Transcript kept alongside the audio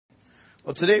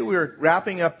Well, today we're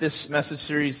wrapping up this message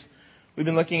series. We've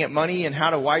been looking at money and how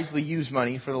to wisely use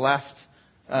money for the last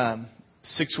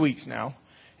 6 weeks now.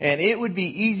 And it would be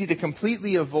easy to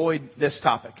completely avoid this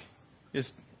topic.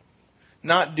 Just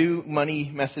not do money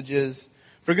messages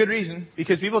for good reason,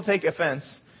 because people take offense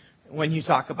when you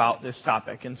talk about this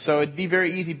topic. And so it'd be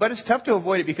very easy, but it's tough to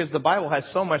avoid it because the Bible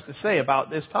has so much to say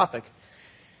about this topic.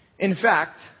 In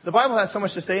fact, the Bible has so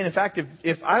much to say, and in fact,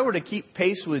 if I were to keep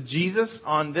pace with Jesus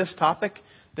on this topic,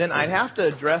 then I'd have to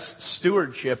address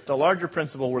stewardship, the larger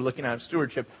principle we're looking at of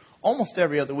stewardship, almost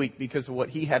every other week because of what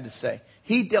he had to say.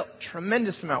 He dealt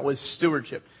tremendous amount with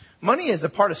stewardship. Money is a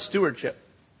part of stewardship.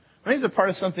 Money is a part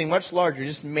of something much larger,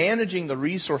 just managing the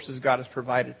resources God has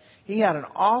provided. He had an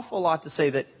awful lot to say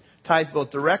that ties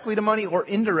both directly to money or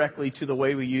indirectly to the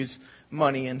way we use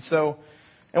money.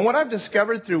 And what I've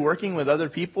discovered through working with other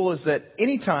people is that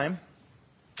anytime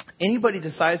anybody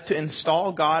decides to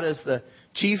install God as the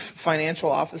chief financial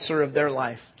officer of their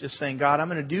life, just saying, God, I'm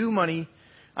going to do money,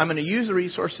 I'm going to use the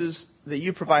resources that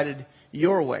you provided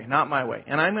your way, not my way.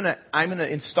 And I'm going to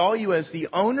install you as the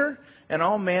owner, and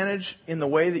I'll manage in the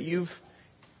way that you've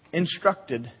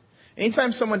instructed.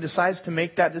 Anytime someone decides to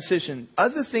make that decision,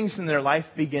 other things in their life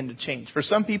begin to change. For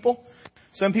some people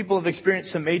have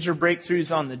experienced some major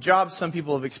breakthroughs on the job. Some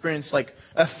people have experienced like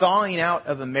a thawing out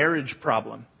of a marriage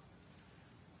problem.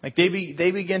 Like they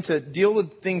begin to deal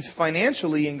with things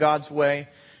financially in God's way.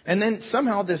 And then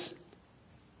somehow this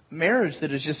marriage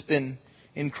that has just been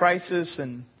in crisis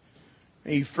and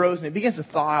maybe frozen, it begins to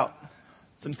thaw out.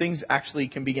 Some things actually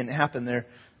can begin to happen there.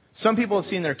 Some people have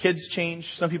seen their kids change.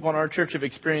 Some people in our church have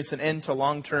experienced an end to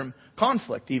long-term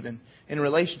conflict even in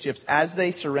relationships as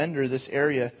they surrender this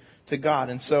area to God.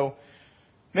 And so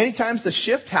many times the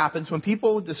shift happens when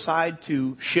people decide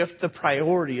to shift the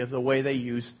priority of the way they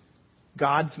use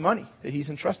God's money that He's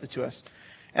entrusted to us.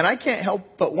 And I can't help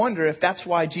but wonder if that's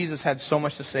why Jesus had so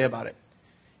much to say about it.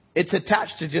 It's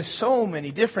attached to just so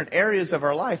many different areas of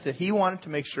our life that He wanted to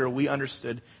make sure we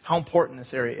understood how important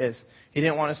this area is. He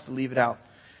didn't want us to leave it out.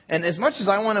 And as much as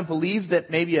I want to believe that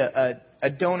maybe a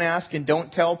don't ask and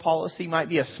don't tell policy might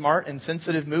be a smart and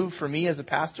sensitive move for me as a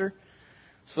pastor,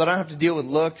 so that I don't have to deal with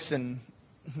looks and,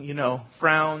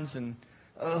 frowns and,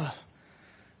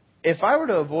 if I were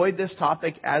to avoid this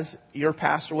topic as your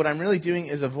pastor, what I'm really doing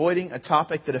is avoiding a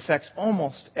topic that affects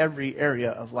almost every area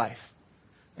of life.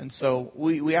 And so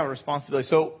we have a responsibility.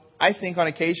 So I think on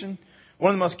occasion,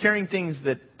 one of the most caring things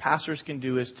that pastors can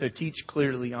do is to teach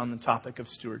clearly on the topic of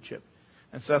stewardship.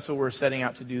 And so that's what we're setting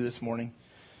out to do this morning.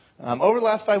 Over the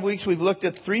last 5 weeks, we've looked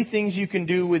at 3 things you can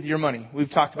do with your money.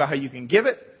 We've talked about how you can give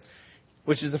it,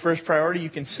 which is the first priority. You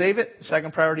can save it,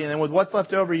 second priority, and then with what's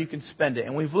left over, you can spend it.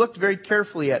 And we've looked very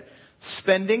carefully at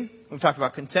spending. We've talked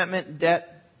about contentment,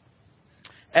 debt,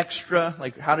 extra,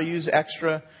 like how to use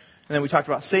extra. And then we talked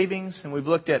about savings, and we've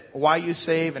looked at why you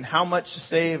save and how much to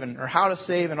save or how to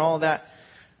save and all of that.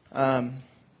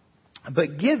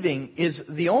 But giving is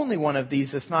the only one of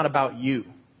these that's not about you.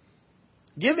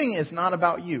 Giving is not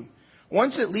about you.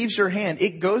 Once it leaves your hand,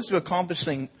 it goes to accomplish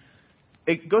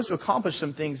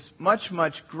some things much,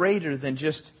 much greater than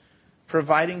just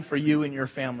providing for you and your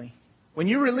family. When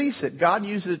you release it, God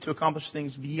uses it to accomplish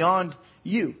things beyond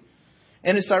you.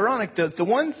 And it's ironic that the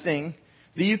one thing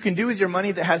that you can do with your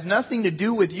money that has nothing to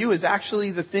do with you is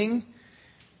actually the thing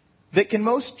that can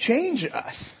most change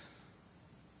us.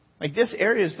 Like this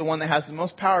area is the one that has the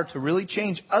most power to really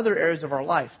change other areas of our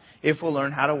life if we'll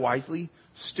learn how to wisely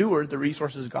steward the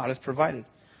resources God has provided.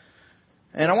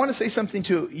 And I want to say something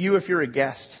to you if you're a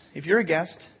guest. If you're a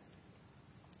guest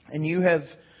and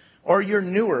you're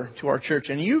newer to our church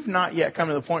and you've not yet come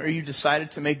to the point where you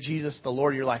decided to make Jesus the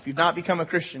Lord of your life. You've not become a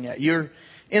Christian yet. You're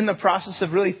in the process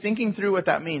of really thinking through what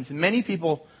that means. And many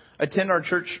people attend our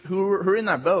church who are in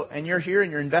that boat, and you're here and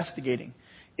you're investigating.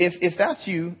 If that's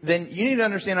you, then you need to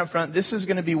understand up front, this is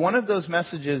going to be one of those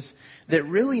messages that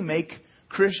really make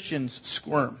Christians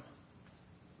squirm.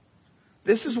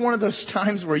 This is one of those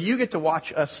times where you get to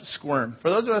watch us squirm. For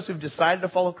those of us who've decided to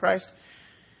follow Christ,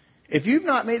 if you've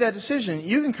not made that decision,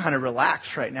 you can kind of relax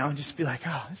right now and just be like,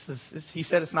 he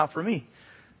said it's not for me.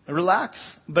 Relax.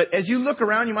 But as you look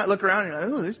around, you might look around and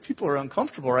you're like, these people are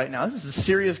uncomfortable right now. This is a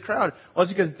serious crowd. Well,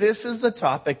 it's because this is the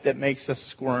topic that makes us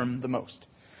squirm the most.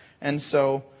 And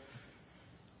so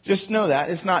just know that.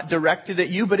 It's not directed at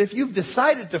you. But if you've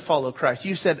decided to follow Christ,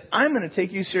 you said, I'm going to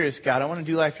take you serious, God. I want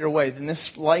to do life your way. Then this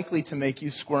is likely to make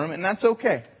you squirm. And that's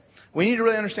okay. We need to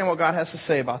really understand what God has to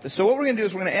say about this. So what we're going to do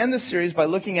is we're going to end this series by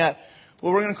looking at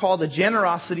what we're going to call the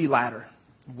generosity ladder.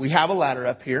 We have a ladder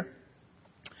up here.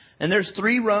 And there's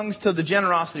 3 rungs to the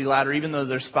generosity ladder, even though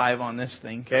there's 5 on this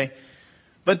thing, okay?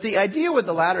 But the idea with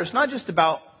the ladder is not just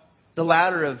about the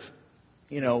ladder of,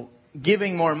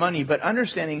 giving more money, but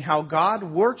understanding how God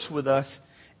works with us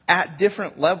at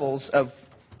different levels of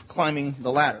climbing the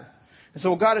ladder. And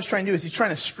so what God is trying to do is He's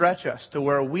trying to stretch us to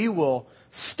where we will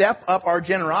step up our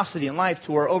generosity in life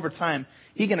to where over time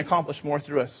He can accomplish more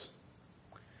through us.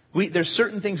 There's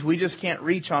certain things we just can't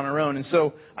reach on our own. And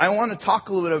so I want to talk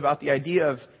a little bit about the idea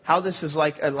of how this is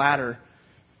like a ladder.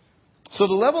 So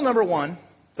the level number 1,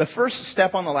 the first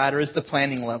step on the ladder is the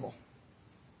planning level.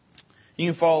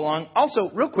 You can follow along.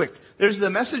 Also, real quick, there's the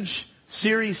message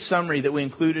series summary that we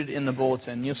included in the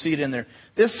bulletin. You'll see it in there.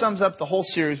 This sums up the whole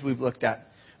series we've looked at.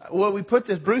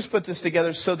 Bruce put this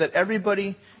together so that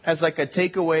everybody has like a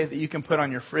takeaway that you can put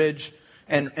on your fridge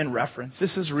and reference.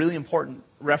 This is a really important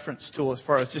reference tool as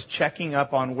far as just checking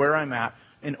up on where I'm at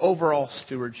in overall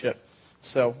stewardship.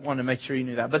 So I wanted to make sure you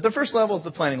knew that. But the first level is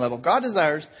the planning level. God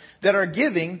desires that our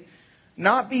giving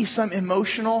not be some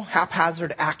emotional,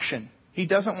 haphazard action. He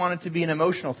doesn't want it to be an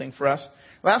emotional thing for us.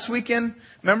 Last weekend,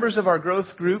 members of our growth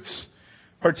groups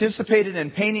participated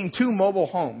in painting 2 mobile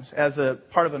homes as a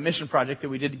part of a mission project that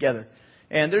we did together.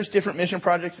 And there's different mission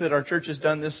projects that our church has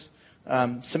done this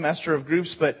semester of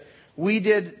groups, but we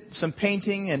did some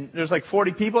painting, and there's like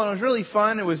 40 people, and it was really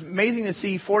fun. It was amazing to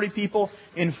see 40 people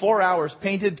in 4 hours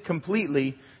painted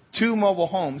completely 2 mobile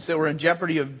homes that were in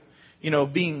jeopardy of,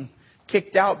 being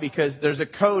kicked out because there's a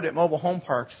code at mobile home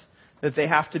parks that they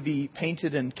have to be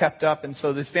painted and kept up. And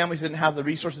so these families didn't have the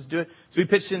resources to do it. So we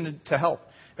pitched in to help.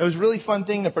 It was a really fun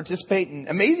thing to participate in.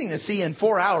 Amazing to see in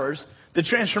 4 hours the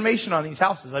transformation on these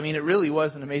houses. I mean, it really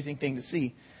was an amazing thing to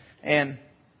see. And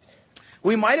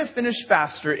we might have finished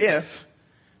faster if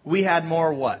we had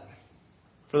more what?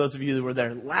 For those of you that were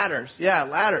there. Ladders. Yeah,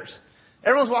 ladders.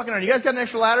 Everyone's walking around. You guys got an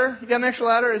extra ladder? You got an extra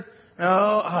ladder?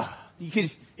 No. You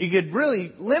could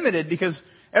really limit it because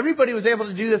everybody was able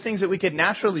to do the things that we could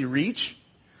naturally reach.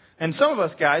 And some of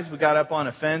us guys, we got up on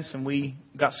a fence and we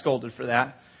got scolded for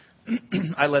that.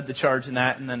 I led the charge in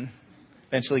that and then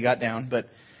eventually got down. But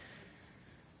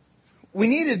we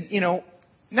needed,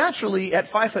 naturally at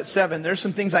 5'7", there's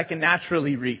some things I can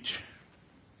naturally reach.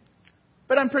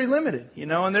 But I'm pretty limited,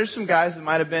 and there's some guys that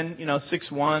might have been,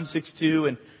 6'1", 6'2",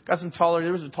 and got some taller.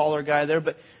 There was a taller guy there.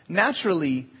 But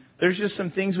naturally, there's just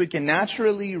some things we can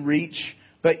naturally reach.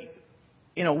 But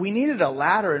we needed a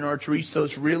ladder in order to reach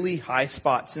those really high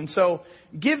spots. And so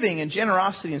giving and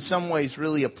generosity in some ways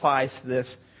really applies to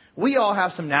this. We all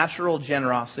have some natural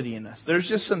generosity in us. There's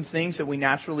just some things that we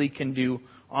naturally can do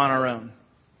on our own.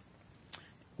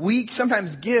 We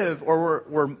sometimes give, or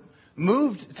we're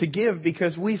moved to give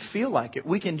because we feel like it.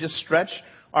 We can just stretch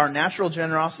our natural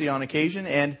generosity on occasion.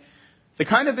 And the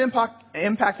kind of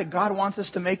impact that God wants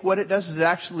us to make, what it does is it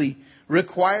actually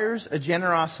requires a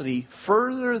generosity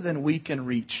further than we can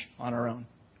reach on our own,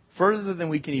 further than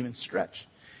we can even stretch.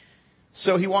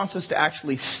 So He wants us to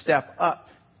actually step up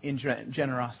in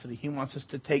generosity. He wants us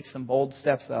to take some bold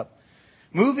steps up.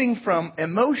 Moving from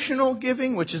emotional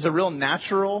giving, which is a real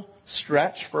natural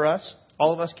stretch for us.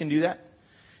 All of us can do that.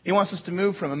 He wants us to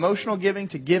move from emotional giving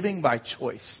to giving by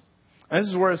choice. And this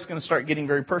is where it's going to start getting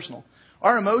very personal.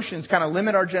 Our emotions kind of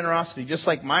limit our generosity. Just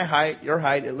like my height, your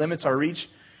height, it limits our reach.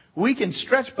 We can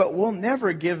stretch, but we'll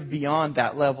never give beyond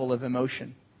that level of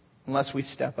emotion unless we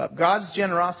step up. God's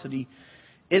generosity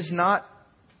is not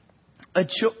a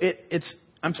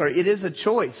it is a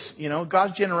choice.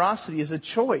 God's generosity is a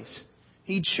choice.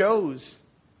 He chose.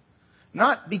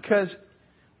 Not because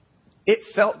it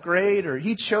felt great or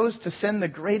He chose to send the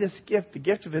greatest gift, the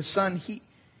gift of His Son.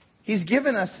 He's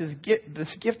given us this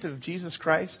gift of Jesus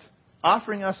Christ,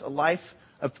 offering us a life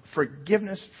of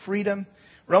forgiveness, freedom.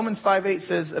 Romans 5:8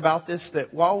 says about this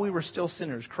that while we were still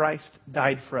sinners, Christ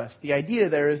died for us. The idea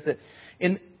there is that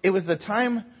it was the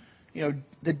time,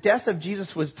 the death of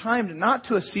Jesus was timed not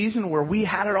to a season where we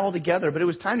had it all together, but it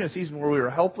was timed to a season where we were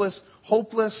helpless,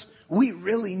 hopeless. We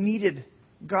really needed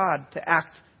God to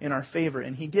act in our favor,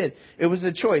 and He did. It was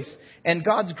a choice. And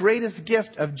God's greatest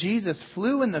gift of Jesus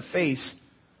flew in the face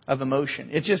of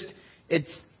emotion.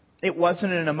 It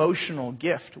wasn't an emotional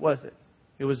gift, was it?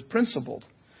 It was principled.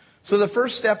 So the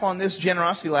first step on this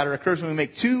generosity ladder occurs when we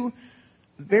make two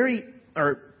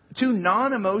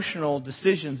non-emotional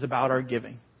decisions about our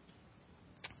giving.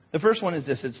 The first one is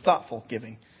this. It's thoughtful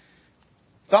giving.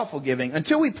 Thoughtful giving.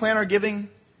 Until we plan our giving,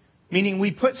 meaning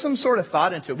we put some sort of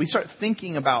thought into it, we start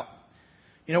thinking about,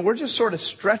 we're just sort of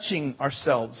stretching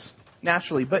ourselves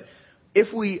naturally. But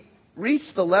if we reach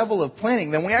the level of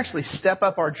planning, then we actually step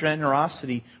up our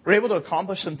generosity. We're able to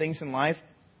accomplish some things in life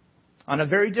on a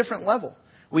very different level.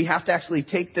 We have to actually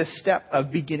take this step of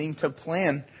beginning to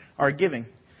plan our giving.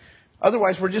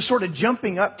 Otherwise, we're just sort of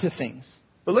jumping up to things.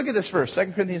 But look at this verse,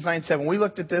 2 Corinthians 9:7. We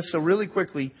looked at this, so really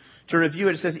quickly to review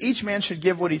it, it says, each man should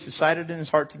give what he's decided in his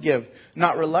heart to give,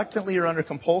 not reluctantly or under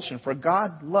compulsion, for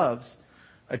God loves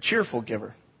a cheerful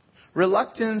giver.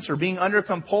 Reluctance or being under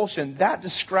compulsion, that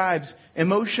describes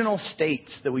emotional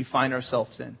states that we find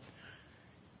ourselves in.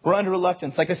 We're under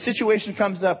reluctance. Like a situation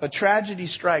comes up, a tragedy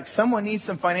strikes, someone needs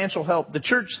some financial help. The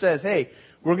church says, hey,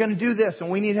 we're going to do this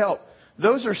and we need help.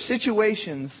 Those are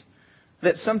situations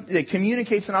that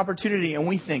communicates an opportunity and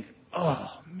we think, oh,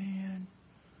 man,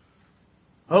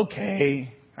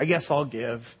 okay, I guess I'll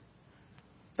give.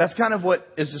 That's kind of what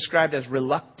is described as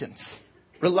reluctance.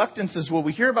 Reluctance is when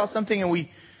we hear about something and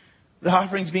the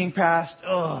offering's being passed,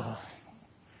 oh,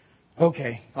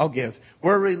 okay, I'll give.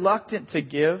 We're reluctant to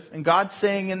give. And God's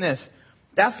saying in this,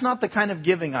 that's not the kind of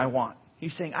giving I want.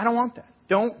 He's saying, I don't want that.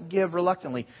 Don't give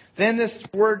reluctantly. Then this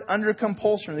word under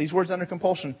compulsion, these words under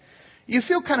compulsion, you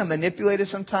feel kind of manipulated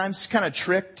sometimes, kind of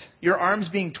tricked. Your arm's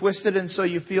being twisted and so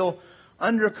you feel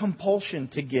under compulsion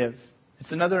to give.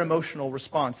 It's another emotional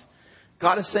response.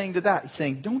 God is saying to that, He's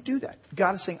saying, don't do that.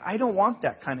 God is saying, I don't want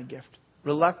that kind of gift.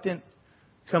 Reluctant,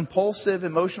 compulsive,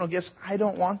 emotional gifts, I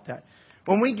don't want that.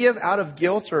 When we give out of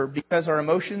guilt or because our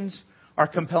emotions are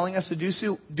compelling us to do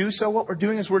so, what we're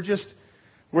doing is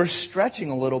we're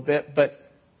stretching a little bit, but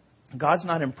God's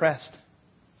not impressed.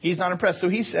 He's not impressed. So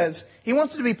He says He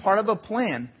wants it to be part of a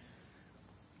plan.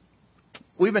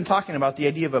 We've been talking about the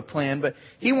idea of a plan, but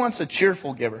He wants a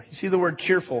cheerful giver. You see the word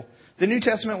cheerful. The New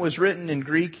Testament was written in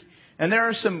Greek, and there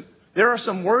are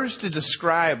some words to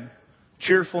describe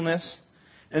cheerfulness,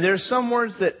 and there are some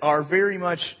words that are very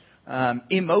much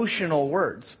emotional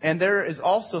words. And there is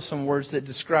also some words that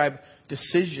describe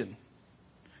decision.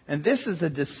 And this is a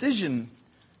decision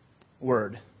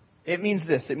word. It means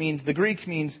this. The Greek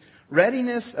means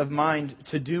readiness of mind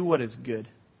to do what is good.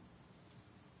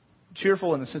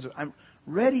 Cheerful in the sense of I'm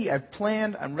ready, I've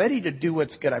planned, I'm ready to do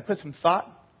what's good. I put some thought.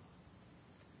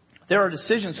 There are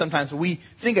decisions sometimes we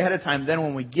think ahead of time, then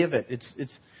when we give it,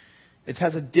 it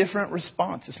has a different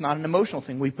response. It's not an emotional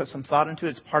thing. We put some thought into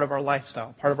it. It's part of our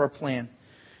lifestyle, part of our plan.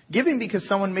 Giving because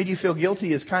someone made you feel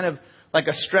guilty is kind of like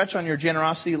a stretch on your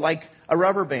generosity, like a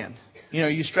rubber band. You know,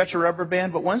 you stretch a rubber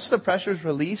band, but once the pressure is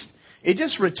released, it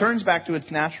just returns back to its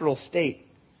natural state.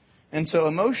 And so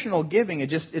emotional giving,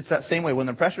 it's that same way. When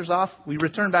the pressure's off, we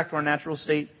return back to our natural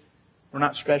state. We're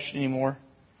not stretched anymore.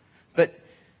 But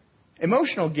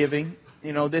emotional giving,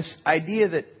 this idea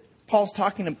that Paul's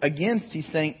talking against, he's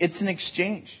saying it's an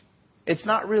exchange. It's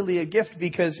not really a gift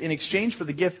because in exchange for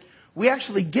the gift, we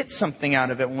actually get something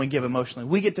out of it when we give emotionally.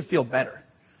 We get to feel better.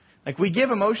 Like we give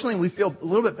emotionally and we feel a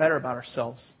little bit better about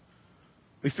ourselves.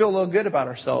 We feel a little good about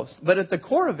ourselves. But at the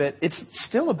core of it, it's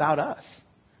still about us.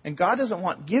 And God doesn't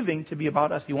want giving to be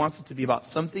about us. He wants it to be about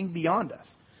something beyond us.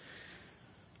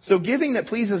 So giving that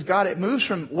pleases God, it moves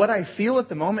from what I feel at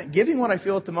the moment, giving what I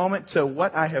feel at the moment, to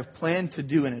what I have planned to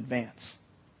do in advance.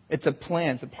 It's a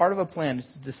plan. It's a part of a plan.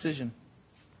 It's a decision.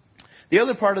 The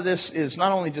other part of this is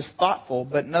not only just thoughtful,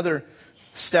 but another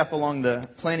step along the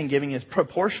planning giving is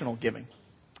proportional giving.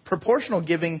 Proportional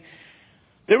giving.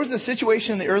 There was a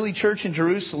situation in the early church in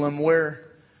Jerusalem where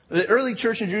the early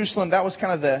church in Jerusalem, that was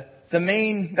kind of the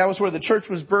main, that was where the church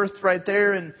was birthed right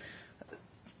there. And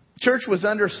church was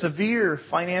under severe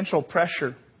financial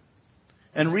pressure.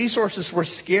 And resources were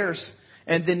scarce.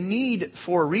 And the need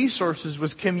for resources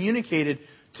was communicated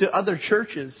to other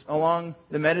churches along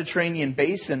the Mediterranean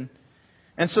basin.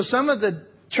 And so some of the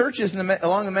churches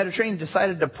along the Mediterranean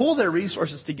decided to pull their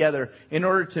resources together in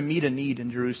order to meet a need in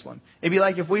Jerusalem. It'd be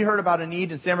like if we heard about a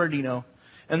need in San Bernardino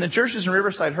and the churches in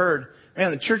Riverside heard,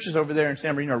 man, the churches over there in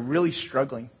San Bernardino are really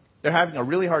struggling. They're having a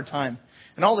really hard time.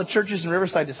 And all the churches in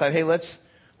Riverside decide, hey, let's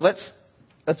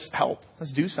help.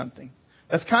 Let's do something.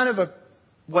 That's kind of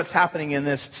what's happening in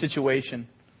this situation.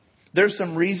 There's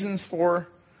some reasons for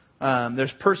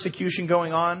there's persecution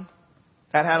going on.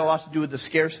 That had a lot to do with the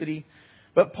scarcity.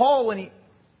 But Paul,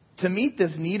 to meet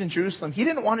this need in Jerusalem, he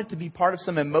didn't want it to be part of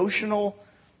some emotional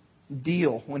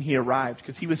deal when he arrived,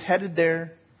 because he was headed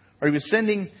there, or he was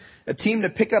sending a team to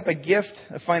pick up a gift,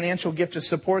 a financial gift to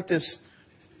support this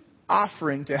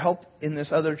offering to help in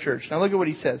this other church. Now look at what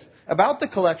he says about the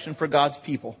collection for God's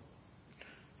people.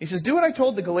 He says, do what I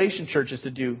told the Galatian churches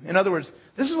to do. In other words,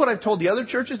 this is what I've told the other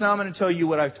churches. Now I'm going to tell you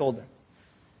what I've told them.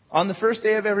 On the first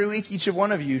day of every week, each of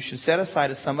one of you should set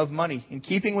aside a sum of money in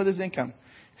keeping with his income,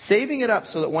 saving it up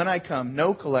so that when I come,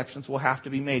 no collections will have to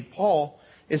be made. Paul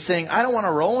is saying, I don't want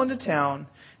to roll into town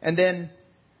and then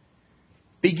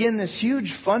begin this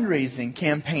huge fundraising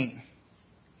campaign.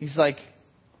 He's like,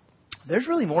 there's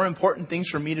really more important things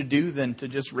for me to do than to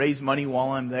just raise money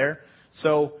while I'm there.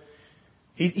 So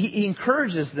he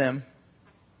encourages them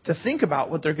to think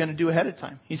about what they're going to do ahead of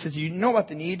time. He says, you know about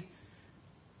the need.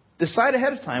 Decide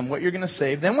ahead of time what you're going to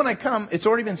save. Then when I come, it's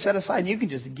already been set aside and you can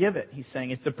just give it. He's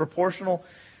saying it's a proportional.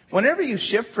 Whenever you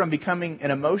shift from becoming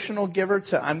an emotional giver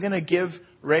to I'm going to give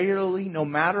regularly no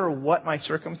matter what my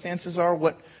circumstances are,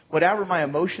 whatever my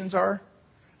emotions are,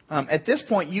 at this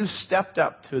point you stepped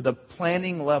up to the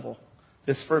planning level,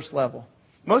 this first level.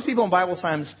 Most people in Bible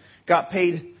times got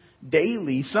paid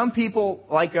daily. Some people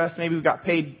like us, maybe we got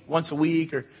paid once a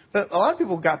week, but a lot of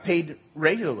people got paid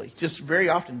regularly, just very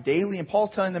often, daily. And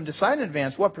Paul's telling them, decide in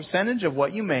advance what percentage of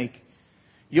what you make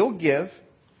you'll give.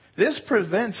 This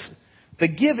prevents the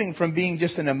giving from being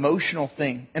just an emotional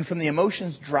thing and from the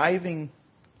emotions driving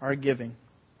our giving.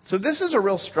 So this is a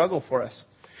real struggle for us.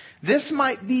 This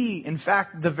might be, in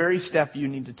fact, the very step you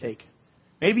need to take.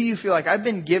 Maybe you feel like I've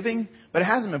been giving, but it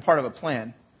hasn't been part of a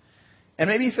plan. And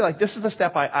maybe you feel like this is the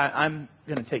step I'm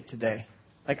going to take today.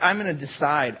 Like I'm going to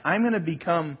decide. I'm going to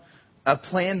become a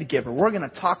planned giver. We're going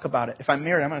to talk about it. If I'm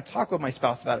married, I'm going to talk with my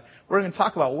spouse about it. We're going to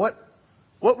talk about what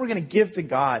we're going to give to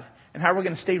God and how we're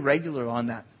going to stay regular on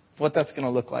that, what that's going to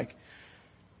look like.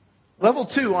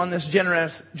 Level 2 on this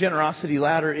generosity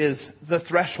ladder is the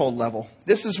threshold level.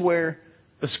 This is where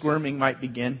the squirming might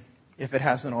begin, if it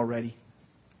hasn't already.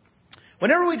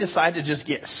 Whenever we decide to just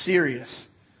get serious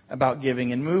about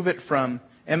giving and move it from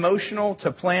emotional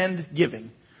to planned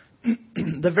giving,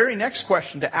 the very next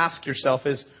question to ask yourself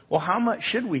is, well, how much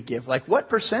should we give? Like what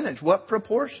percentage, what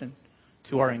proportion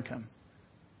to our income?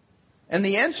 And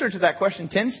the answer to that question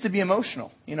tends to be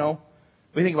emotional. You know,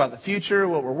 we think about the future,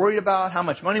 what we're worried about, how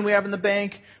much money we have in the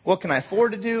bank, what can I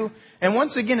afford to do? And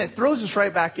once again, it throws us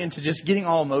right back into just getting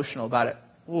all emotional about it.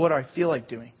 Well, what do I feel like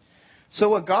doing? So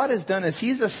what God has done is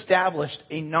He's established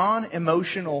a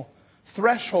non-emotional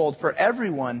threshold for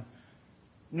everyone,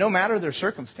 no matter their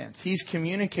circumstance. He's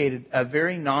communicated a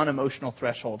very non-emotional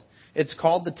threshold. It's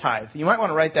called the tithe. You might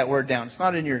want to write that word down. It's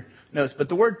not in your notes, but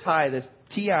the word tithe is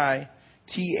Tithe.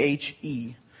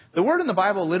 The word in the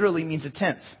Bible literally means a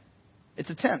tenth. It's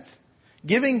a tenth.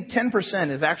 Giving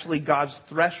 10% is actually God's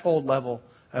threshold level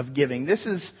of giving. This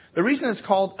is the reason it's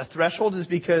called a threshold is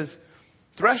because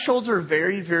thresholds are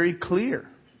very, very clear.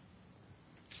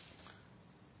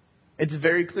 It's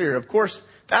very clear. Of course,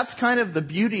 that's kind of the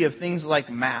beauty of things like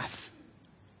math.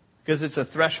 Because it's a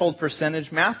threshold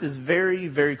percentage. Math is very,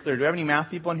 very clear. Do we have any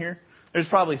math people in here? There's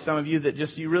probably some of you that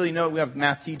just, you really know. We have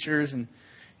math teachers. And,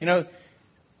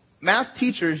 math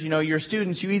teachers, your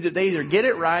students, they either get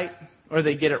it right or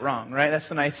they get it wrong, right? That's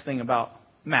the nice thing about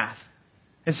math.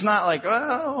 It's not like,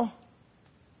 you're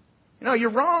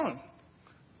wrong.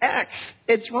 X,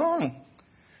 it's wrong.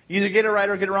 You either get it right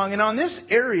or get it wrong. And on this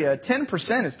area, 10%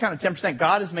 is kind of 10%.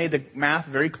 God has made the math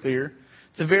very clear.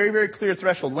 It's a very, very clear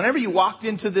threshold. Whenever you walked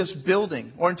into this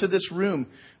building or into this room,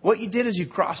 what you did is you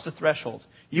crossed a threshold.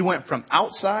 You went from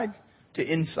outside to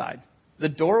inside. The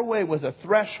doorway was a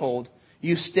threshold.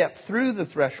 You stepped through the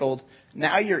threshold.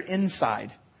 Now you're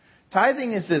inside.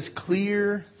 Tithing is this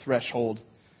clear threshold.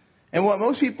 And what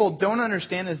most people don't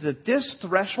understand is that this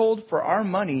threshold for our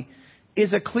money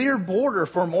is a clear border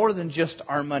for more than just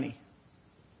our money.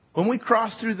 When we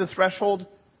cross through the threshold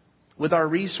with our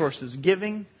resources,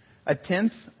 giving a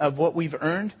tenth of what we've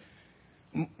earned,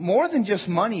 more than just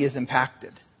money is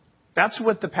impacted. That's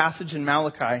what the passage in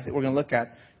Malachi that we're going to look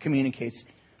at communicates.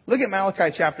 Look at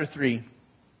Malachi chapter 3.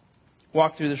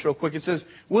 Walk through this real quick. It says,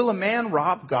 will a man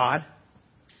rob God?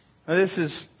 Now this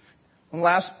is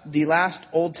the last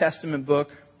Old Testament book.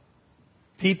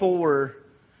 People were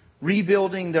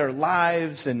rebuilding their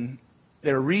lives and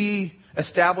they're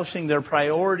re-establishing their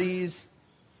priorities.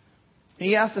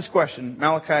 He asked this question,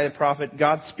 Malachi the prophet,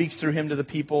 God speaks through him to the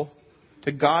people,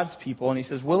 to God's people, and he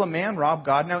says, will a man rob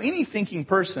God? Now any thinking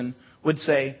person would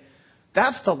say,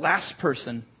 that's the last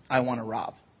person I want to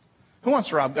rob. Who wants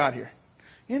to rob God here?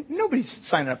 Nobody's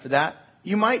signing up for that.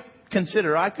 You might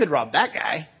consider, I could rob that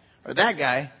guy or that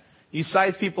guy. You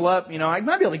size people up, I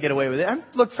might be able to get away with it. I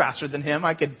look faster than him.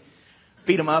 I could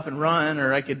beat him up and run,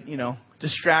 or I could,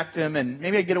 distract him and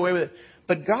maybe I'd get away with it.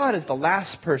 But God is the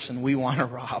last person we want to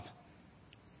rob.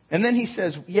 And then he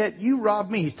says, yet you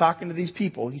robbed me. He's talking to these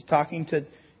people. He's talking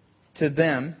to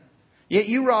them. Yet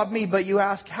you robbed me, but you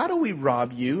ask, how do we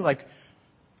rob you? Like,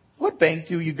 what bank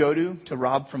do you go to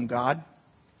rob from God?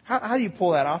 How do you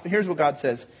pull that off? And here's what God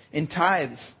says, in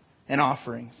tithes and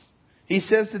offerings. He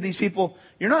says to these people,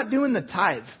 you're not doing the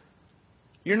tithe.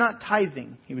 You're not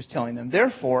tithing, he was telling them.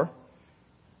 Therefore,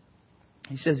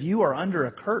 he says, you are under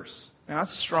a curse. Now,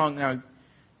 that's strong. Now,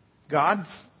 God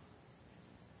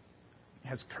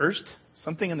has cursed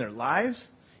something in their lives.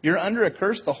 You're under a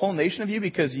curse, the whole nation of you,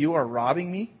 because you are robbing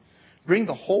me. Bring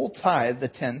the whole tithe, the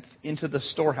tenth, into the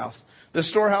storehouse. The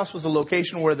storehouse was a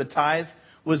location where the tithe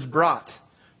was brought.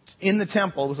 In the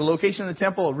temple, it was a location in the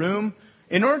temple, a room,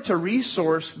 in order to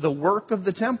resource the work of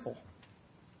the temple.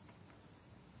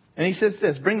 And he says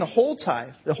this, bring the whole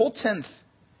tithe, the whole tenth,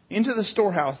 into the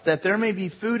storehouse, that there may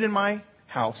be food in my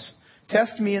house.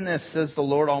 Test me in this, says the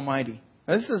Lord Almighty.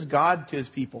 Now, this is God to His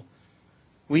people.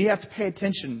 We have to pay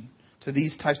attention to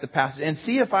these types of passages and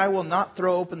see if I will not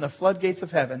throw open the floodgates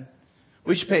of heaven.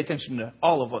 We should pay attention to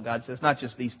all of what God says, not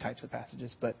just these types of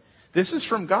passages, but this is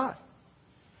from God.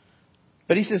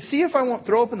 But He says, see if I won't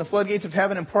throw open the floodgates of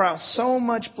heaven and pour out so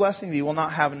much blessing that you will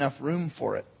not have enough room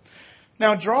for it.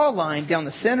 Now draw a line down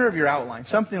the center of your outline,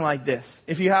 something like this.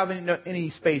 If you have any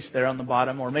space there on the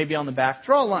bottom or maybe on the back,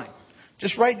 draw a line.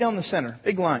 Just right down the center,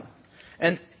 big line.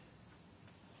 And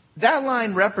that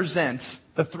line represents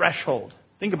the threshold.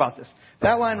 Think about this.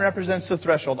 That line represents the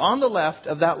threshold. On the left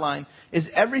of that line is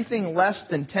everything less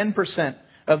than 10%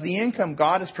 of the income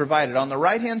God has provided. On the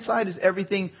right-hand side is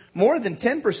everything more than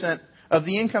 10% of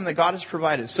the income that God has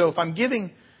provided. So if I'm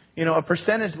giving, a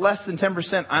percentage less than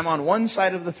 10%, I'm on one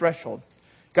side of the threshold.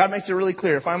 God makes it really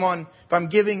clear. If I'm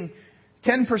giving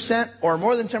 10% or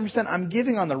more than 10%, I'm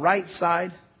giving on the right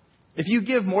side. If you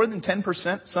give more than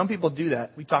 10%, some people do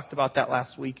that. We talked about that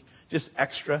last week. Just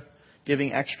extra,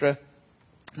 giving extra.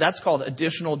 That's called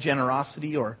additional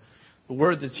generosity, or the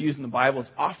word that's used in the Bible is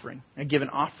offering. I give an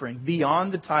offering.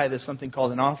 Beyond the tithe is something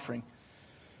called an offering.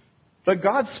 But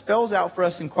God spells out for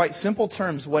us in quite simple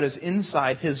terms what is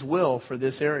inside His will for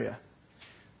this area.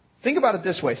 Think about it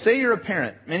this way. Say you're a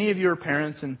parent. Many of you are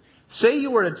parents. And say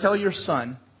you were to tell your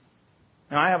son.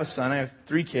 Now I have a son. I have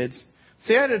 3 kids.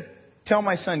 Say I had to tell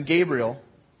my son Gabriel.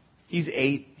 He's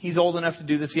 8. He's old enough to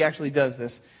do this. He actually does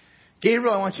this.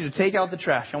 Gabriel, I want you to take out the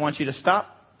trash. I want you to stop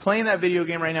playing that video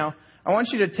game right now. I want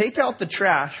you to take out the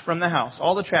trash from the house.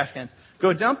 All the trash cans.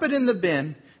 Go dump it in the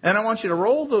bin. And I want you to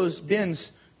roll those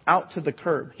bins out to the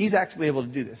curb. He's actually able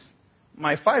to do this.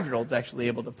 My 5-year-old's actually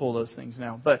able to pull those things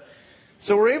now.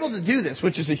 So we're able to do this,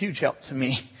 which is a huge help to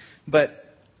me. But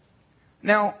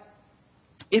now,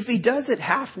 if he does it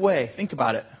halfway, think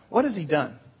about it. What has he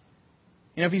done?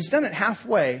 If he's done it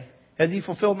halfway, has he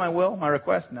fulfilled my will, my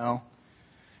request? No.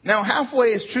 Now, halfway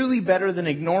is truly better than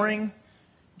ignoring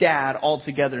Dad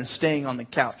altogether and staying on the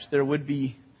couch. There would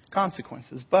be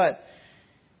consequences. But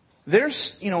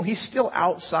he's still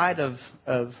outside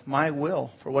of my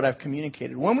will for what I've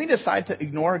communicated. When we decide to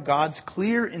ignore God's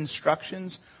clear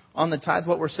instructions on the tithe,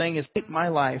 what we're saying is, take my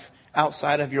life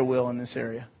outside of your will in this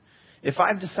area. If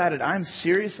I've decided I'm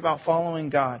serious about following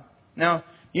God. Now,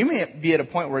 you may be at a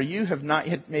point where you have not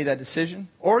yet made that decision,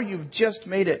 or you've just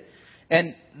made it.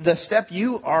 And the step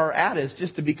you are at is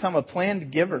just to become a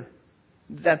planned giver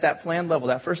at that planned level,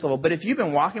 that first level. But if you've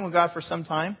been walking with God for some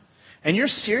time, and you're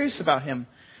serious about Him,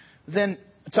 then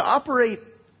to operate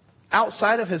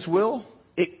outside of His will,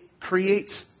 it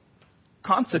creates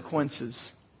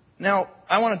consequences. Now,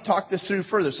 I want to talk this through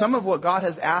further. Some of what God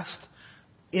has asked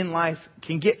in life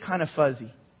can get kind of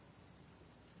fuzzy.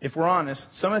 If we're honest,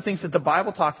 some of the things that the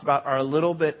Bible talks about are a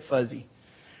little bit fuzzy.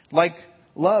 Like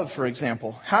love, for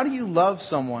example. How do you love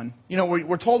someone?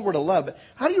 We're told we're to love, but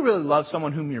how do you really love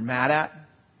someone whom you're mad at?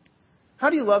 How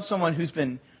do you love someone who's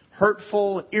been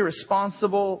hurtful,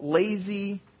 irresponsible,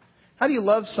 lazy? How do you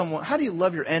love someone? How do you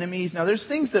love your enemies? Now, there's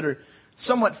things that are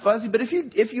somewhat fuzzy, but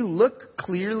if you look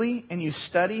clearly and you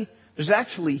study,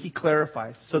 He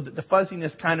clarifies so that the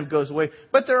fuzziness kind of goes away.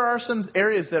 But there are some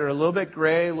areas that are a little bit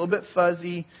gray, a little bit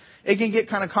fuzzy. It can get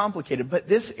kind of complicated. But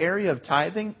this area of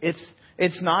tithing,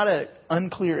 it's not an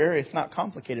unclear area. It's not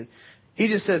complicated. He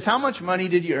just says, how much money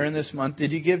did you earn this month?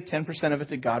 Did you give 10% of it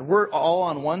to God? We're all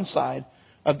on one side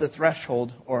of the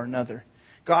threshold or another.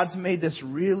 God's made this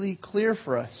really clear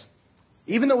for us.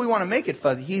 Even though we want to make it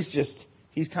fuzzy,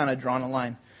 He's kind of drawn a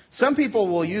line. Some people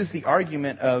will use the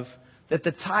argument of that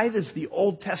the tithe is the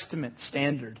Old Testament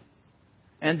standard,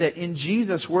 and that in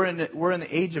Jesus we're in the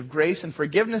age of grace and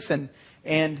forgiveness,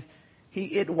 and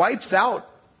it wipes out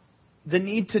the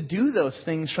need to do those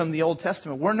things from the Old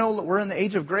Testament. We're in the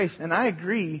age of grace, and I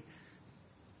agree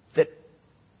that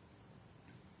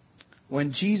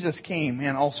when Jesus came,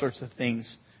 man, all sorts of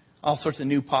things, all sorts of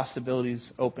new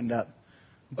possibilities opened up.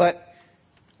 But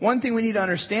one thing we need to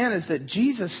understand is that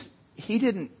Jesus, He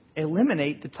didn't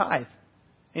eliminate the tithe.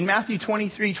 In Matthew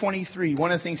 23:23,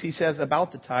 one of the things He says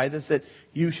about the tithe is that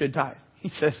you should tithe. He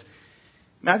says,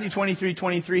 Matthew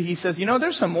 23:23, He says,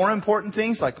 there's some more important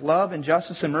things like love and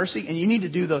justice and mercy, and you need to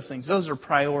do those things. Those are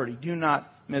priority. Do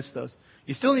not miss those.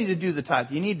 You still need to do the tithe.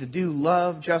 You need to do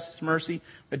love, justice, mercy,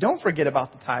 but don't forget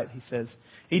about the tithe, He says.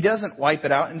 He doesn't wipe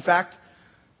it out. In fact,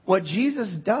 what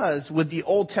Jesus does with the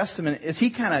Old Testament is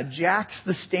he kind of jacks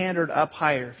the standard up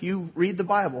higher. If you read the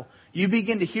Bible, you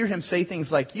begin to hear him say things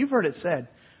like, you've heard it said,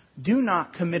 do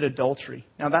not commit adultery.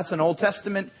 Now that's an Old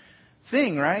Testament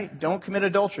thing, right? Don't commit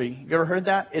adultery. You ever heard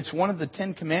that? It's one of the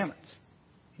 10 Commandments.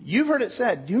 You've heard it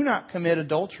said, do not commit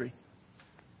adultery.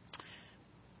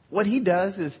 What he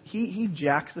does is he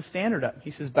jacks the standard up.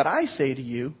 He says, but I say to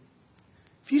you,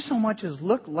 if you so much as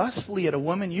look lustfully at a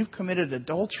woman, you've committed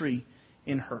adultery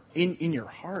in your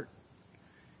heart.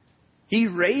 He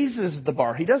raises the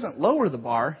bar. He doesn't lower the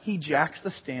bar. He jacks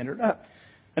the standard up.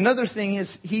 Another thing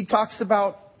is he talks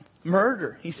about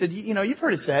murder. He said, you've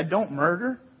heard it said, don't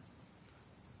murder.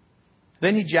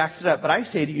 Then he jacks it up. But I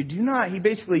say to you, do not. He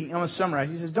basically, I'm going to summarize.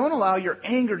 He says, don't allow your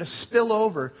anger to spill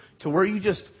over to where you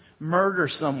just murder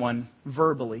someone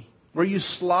verbally, where you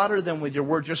slaughter them with your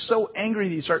words. You're so angry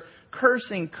that you start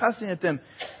cursing, cussing at them,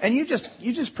 and you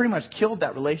just pretty much killed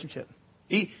that relationship.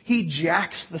 He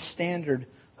jacks the standard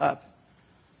up.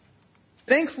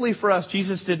 Thankfully for us,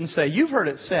 Jesus didn't say, you've heard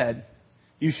it said,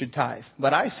 you should tithe.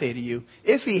 But I say to you,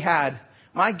 if he had,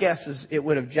 my guess is it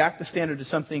would have jacked the standard to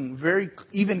something very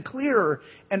even clearer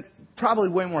and probably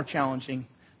way more challenging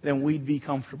than we'd be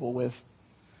comfortable with.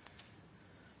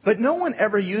 But no one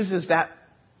ever uses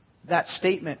that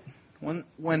statement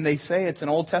when they say it's an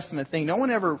Old Testament thing. No one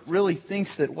ever really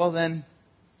thinks that, well then,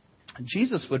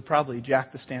 Jesus would probably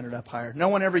jack the standard up higher. No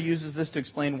one ever uses this to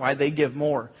explain why they give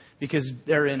more, because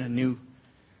they're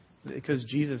because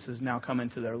Jesus has now come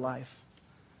into their life.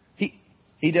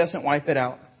 He doesn't wipe it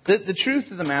out. The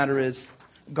truth of the matter is,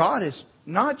 God is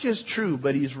not just true,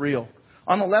 but He's real.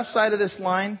 On the left side of this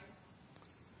line,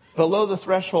 below the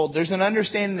threshold, there's an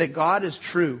understanding that God is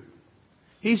true.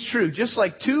 He's true. Just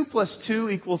like 2 +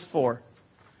 2 = 4.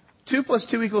 2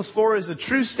 + 2 = 4 is a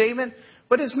true statement,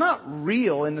 but it's not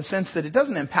real in the sense that it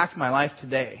doesn't impact my life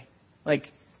today.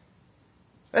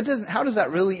 How does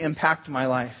that really impact my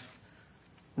life?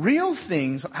 Real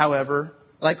things, however,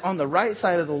 like on the right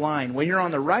side of the line, when you're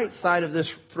on the right side of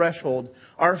this threshold,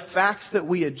 are facts that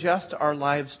we adjust our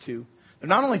lives to. They're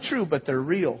not only true, but they're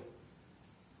real.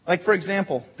 Like, for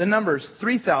example, the numbers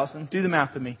 3,000. Do the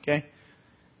math with me, okay?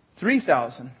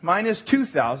 3,000 minus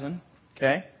 2,000.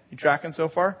 Okay? You tracking so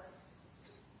far?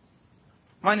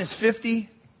 Minus 50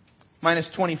 minus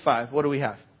 25. What do we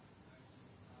have?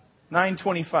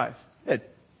 925. Good.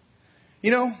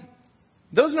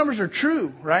 Those numbers are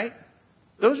true, right?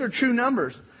 Those are true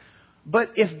numbers. But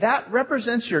if that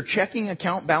represents your checking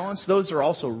account balance, those are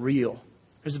also real.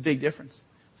 There's a big difference.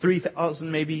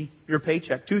 3,000 maybe your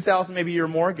paycheck. 2,000 maybe your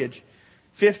mortgage.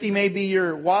 50 maybe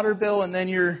your water bill, and then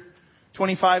your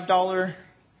 $25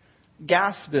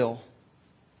 gas bill.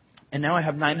 And now I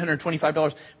have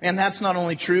 $925. Man, that's not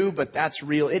only true, but that's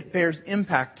real. It bears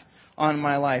impact on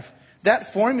my life.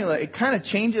 That formula, it kind of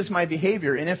changes my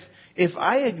behavior. And if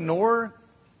I ignore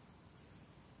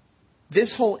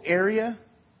this whole area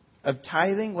of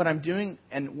tithing, what I'm doing,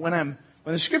 and when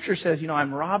the Scripture says,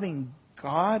 I'm robbing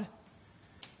God,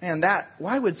 man,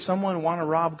 why would someone want to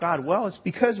rob God? Well, it's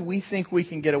because we think we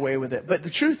can get away with it. But the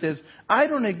truth is, I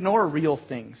don't ignore real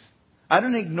things. I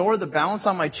don't ignore the balance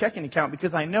on my checking account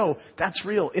because I know that's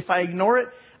real. If I ignore it,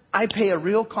 I pay a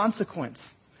real consequence.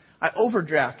 I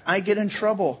overdraft. I get in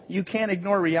trouble. You can't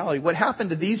ignore reality. What happened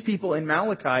to these people in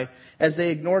Malachi as they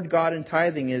ignored God and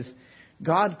tithing is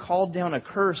God called down a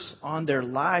curse on their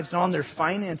lives and on their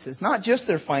finances. Not just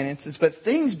their finances, but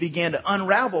things began to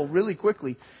unravel really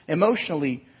quickly.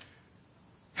 Emotionally,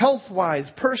 health-wise,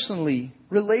 personally,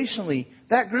 relationally.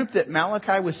 That group that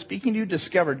Malachi was speaking to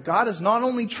discovered God is not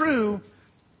only true,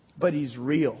 but He's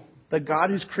real. The God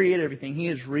who's created everything, He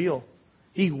is real.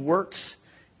 He works.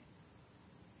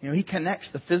 He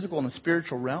connects the physical and the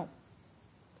spiritual realm.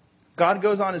 God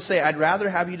goes on to say, I'd rather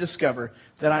have you discover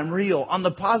that I'm real on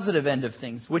the positive end of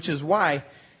things, which is why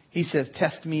He says,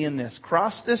 test me in this.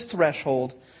 Cross this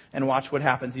threshold and watch what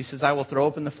happens. He says, I will throw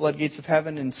open the floodgates of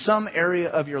heaven in some area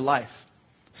of your life.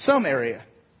 Some area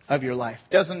of your life.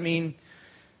 Doesn't mean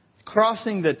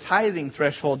crossing the tithing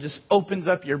threshold just opens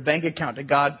up your bank account to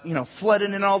God,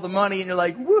 flooding in all the money, and you're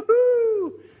like,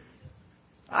 woohoo!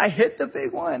 I hit the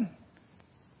big one.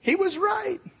 He was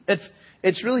right.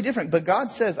 It's really different. But God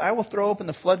says, I will throw open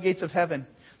the floodgates of heaven.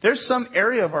 There's some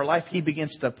area of our life He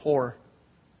begins to pour.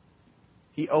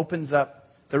 He opens up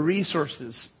the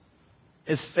resources,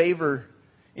 His favor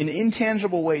in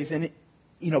intangible ways. And,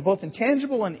 both in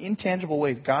tangible and intangible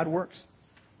ways, God works.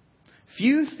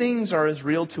 Few things are as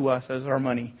real to us as our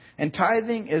money. And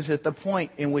tithing is at the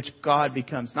point in which God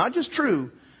becomes not just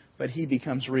true, but He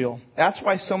becomes real. That's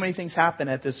why so many things happen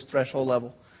at this threshold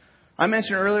level. I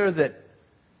mentioned earlier that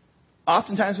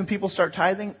Oftentimes when people start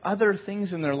tithing, other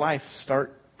things in their life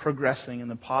start progressing in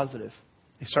the positive.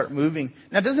 They start moving.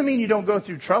 Now, it doesn't mean you don't go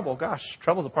through trouble. Gosh,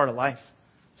 trouble's a part of life.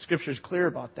 Scripture is clear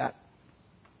about that.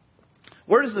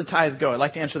 Where does the tithe go? I'd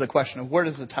like to answer the question of where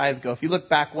does the tithe go. If you look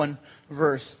back one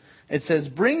verse, it says,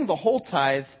 bring the whole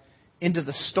tithe into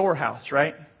the storehouse,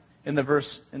 right? In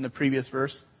the previous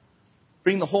verse.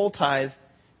 Bring the whole tithe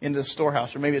into the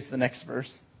storehouse. Or maybe it's the next verse.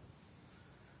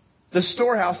 The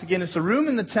storehouse, again, it's a room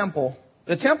in the temple.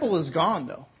 The temple is gone,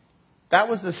 though. That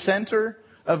was the center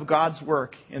of God's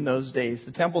work in those days.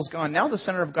 The temple's gone. Now the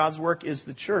center of God's work is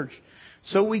the church.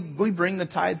 So we bring the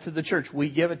tithe to the church.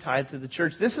 We give a tithe to the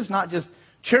church. This is not just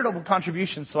charitable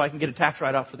contributions so I can get a tax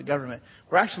write-off for the government.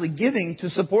 We're actually giving to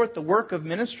support the work of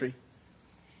ministry.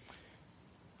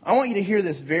 I want you to hear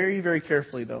this very, very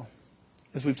carefully, though,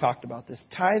 as we've talked about this.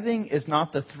 Tithing is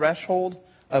not the threshold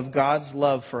of God's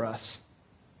love for us.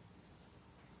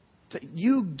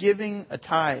 You giving a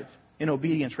tithe in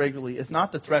obedience regularly is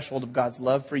not the threshold of God's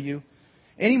love for you,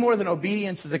 any more than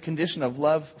obedience is a condition of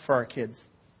love for our kids.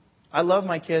 I love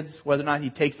my kids whether or not he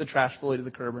takes the trash fully to the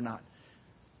curb or not.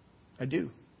 I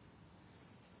do.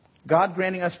 God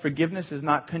granting us forgiveness is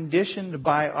not conditioned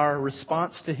by our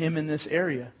response to Him in this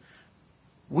area.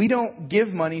 We don't give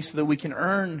money so that we can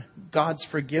earn God's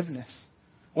forgiveness.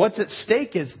 What's at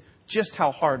stake is just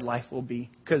how hard life will be.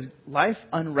 Because life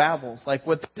unravels. Like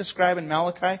what they describe in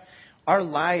Malachi, our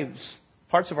lives,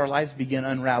 parts of our lives begin to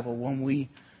unravel when we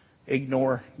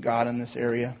ignore God in this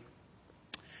area.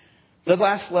 The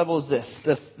last level is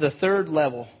this, the third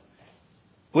level,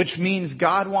 which means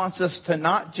God wants us to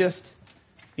not just,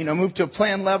 move to a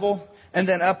plan level and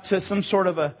then up to some sort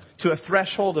of a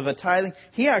threshold of a tithing.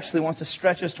 He actually wants to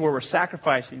stretch us to where we're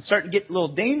sacrificing. Start to get a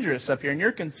little dangerous up here, and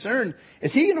you're concerned,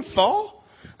 is he going to fall?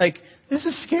 Like, this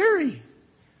is scary.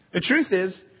 The truth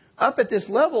is, up at this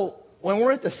level, when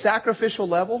we're at the sacrificial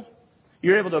level,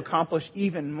 you're able to accomplish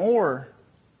even more.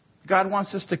 God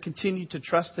wants us to continue to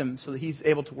trust Him so that He's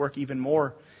able to work even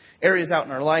more areas out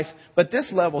in our life. But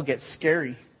this level gets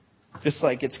scary. Just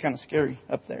like it's kind of scary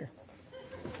up there.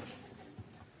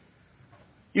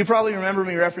 You probably remember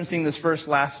me referencing this verse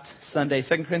last Sunday,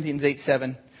 2 Corinthians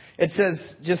 8:7. It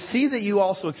says, just see that you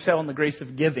also excel in the grace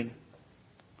of giving.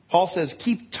 Paul says,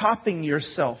 keep topping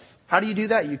yourself. How do you do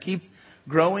that? You keep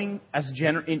growing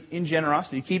in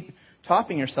generosity. You keep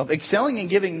topping yourself. Excelling in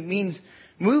giving means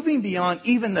moving beyond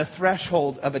even the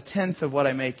threshold of 1/10 of what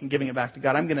I make and giving it back to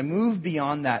God. I'm going to move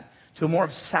beyond that to a more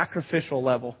sacrificial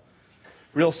level.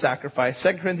 Real sacrifice.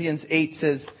 2 Corinthians 8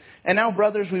 says, and now,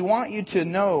 brothers, we want you to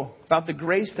know about the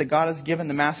grace that God has given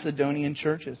the Macedonian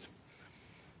churches.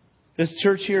 This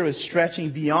church here was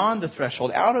stretching beyond the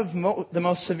threshold. Out of the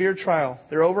most severe trial,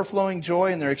 their overflowing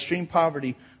joy and their extreme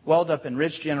poverty welled up in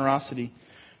rich generosity.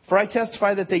 For I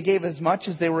testify that they gave as much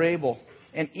as they were able,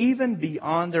 and even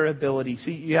beyond their ability.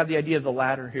 See, you have the idea of the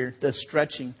ladder here, the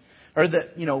stretching, or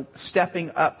the,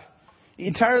 stepping up.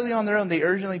 Entirely on their own, they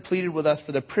urgently pleaded with us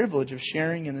for the privilege of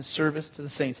sharing in the service to the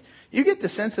saints. You get the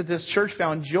sense that this church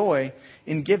found joy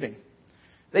in giving.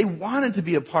 They wanted to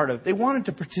be a part of it. They wanted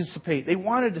to participate. They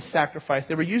wanted to sacrifice.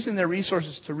 They were using their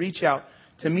resources to reach out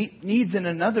to meet needs in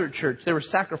another church. They were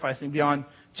sacrificing beyond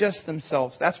just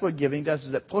themselves. That's what giving does,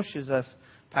 is it pushes us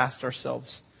past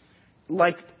ourselves.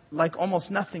 Like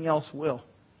almost nothing else will.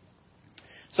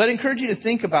 So I'd encourage you to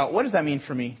think about, what does that mean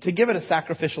for me? To give at a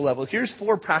sacrificial level. Here's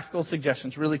 4 practical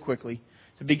suggestions really quickly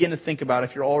to begin to think about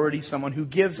if you're already someone who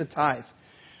gives a tithe.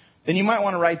 Then you might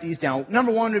want to write these down.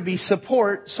 Number 1 would be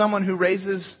support someone who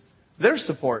raises their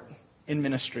support in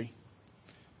ministry.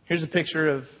 Here's a picture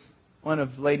of one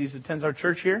of the ladies that attends our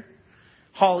church here.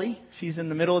 Holly, she's in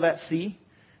the middle of that C.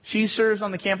 She serves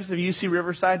on the campus of UC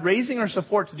Riverside, raising her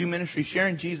support to do ministry,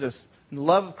 sharing Jesus and the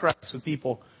love of Christ with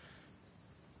people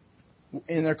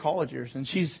in their college years. And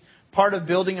she's part of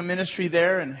building a ministry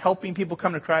there and helping people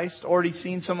come to Christ. Already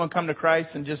seen someone come to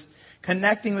Christ and just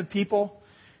connecting with people.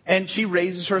 And she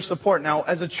raises her support. Now,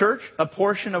 as a church, a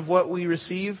portion of what we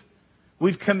receive,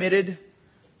 we've committed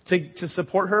to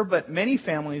support her. But many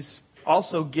families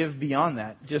also give beyond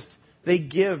that. Just they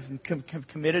give,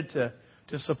 committed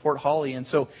to support Holly. And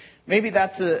so maybe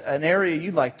that's an area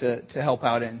you'd like to help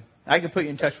out in. I could put you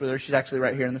in touch with her. She's actually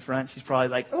right here in the front. She's probably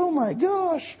like, oh my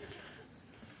gosh.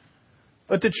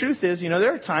 But the truth is,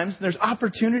 there are times, there's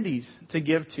opportunities to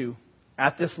give to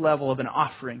at this level of an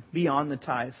offering beyond the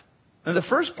tithe. Now the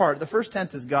first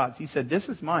 10th is God's. He said, this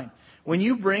is mine. When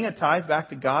you bring a tithe back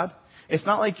to God, it's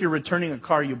not like you're returning a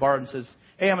car you borrowed and says,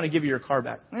 hey, I'm going to give you your car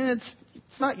back. It's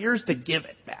not yours to give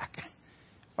it back.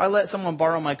 If I let someone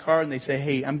borrow my car and they say,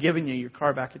 hey, I'm giving you your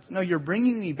car back, you're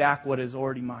bringing me back what is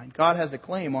already mine. God has a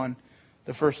claim on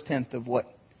the first 10th of what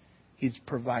He's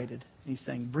provided. He's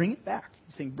saying, bring it back.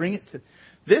 He's saying, bring it to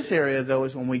this area, though,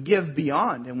 is when we give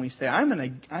beyond and we say, I'm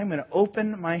going to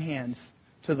open my hands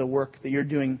to the work that you're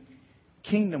doing,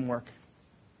 kingdom work.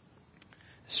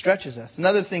 It stretches us.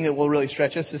 Another thing that will really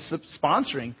stretch us is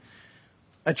sponsoring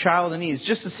a child in need.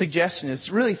 Just a suggestion is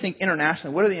to really think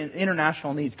internationally. What are the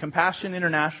international needs? Compassion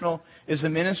International is a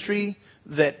ministry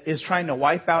that is trying to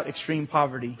wipe out extreme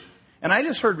poverty. And I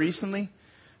just heard recently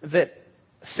that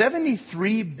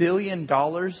 $73 billion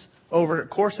over a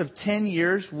course of 10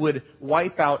 years would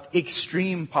wipe out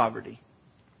extreme poverty.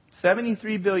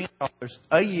 $73 billion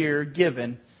a year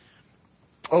given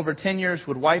over 10 years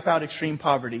would wipe out extreme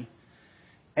poverty.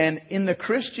 And in the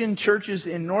Christian churches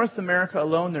in North America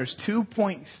alone, there's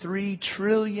 $2.3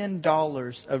 trillion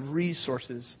of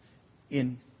resources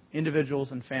in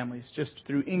individuals and families just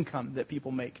through income that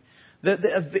people make.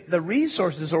 The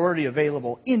resources are already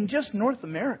available in just North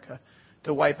America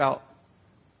to wipe out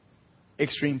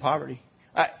extreme poverty.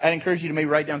 I'd encourage you to maybe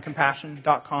write down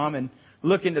compassion.com and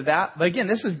look into that. But again,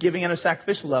 this is giving at a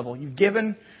sacrificial level. You've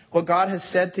given what God has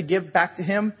said to give back to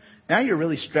Him. Now you're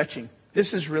really stretching.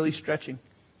 This is really stretching.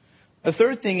 The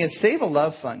third thing is save a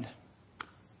love fund.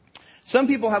 Some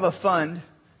people have a fund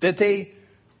that they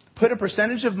put a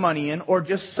percentage of money in or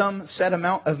just some set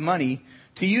amount of money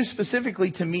to use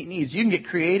specifically to meet needs. You can get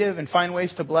creative and find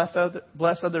ways to bless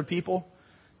other people.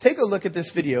 Take a look at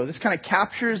this video. This kind of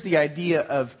captures the idea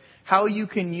of how you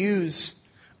can use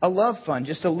a love fund,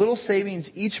 just a little savings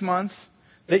each month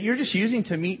that you're just using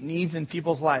to meet needs in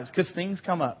people's lives because things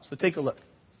come up. So take a look.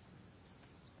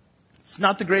 It's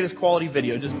not the greatest quality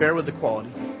video. Just bear with the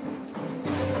quality.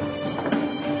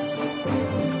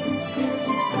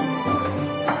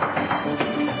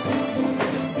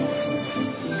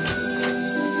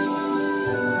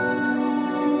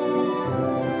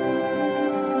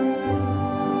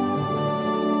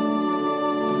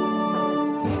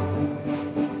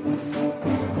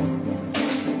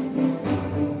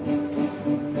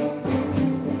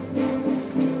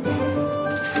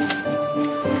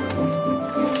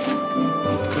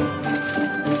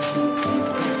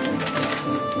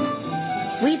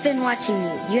 Watching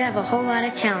you. You have a whole lot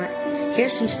of talent.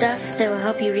 Here's some stuff that will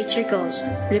help you reach your goals.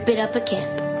 Rip it up a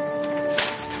camp.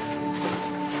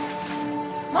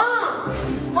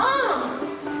 Mom! Mom!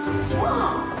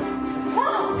 Mom!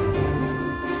 Mom!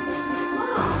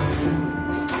 Mom!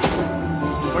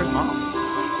 Where's Mom?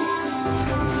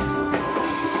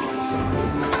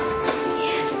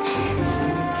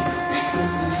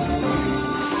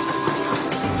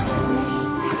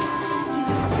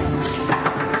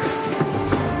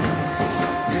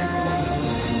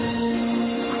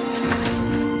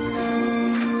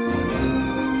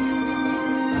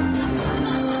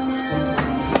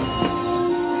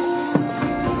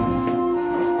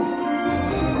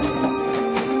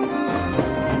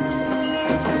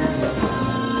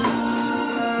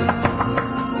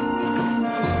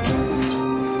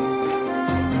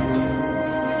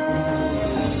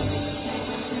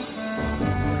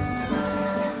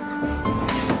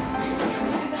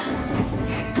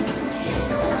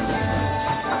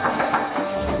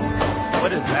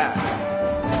 What is that?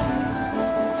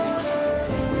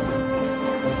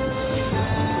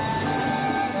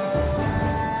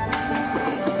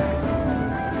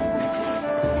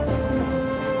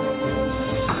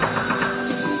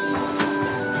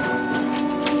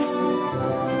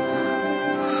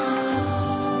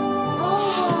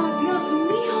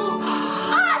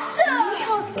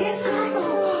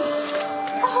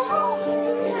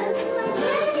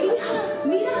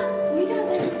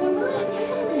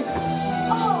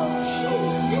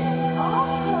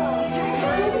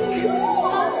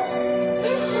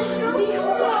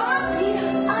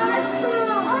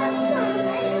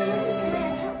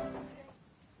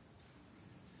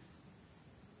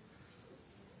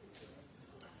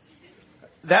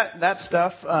 That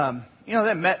stuff,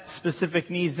 that met specific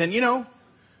needs. And,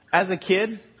 as a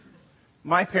kid,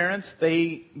 my parents,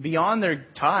 they, beyond their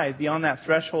tithe, beyond that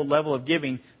threshold level of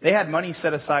giving, they had money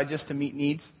set aside just to meet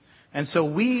needs. And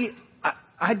so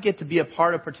I'd get to be a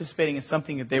part of participating in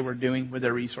something that they were doing with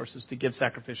their resources to give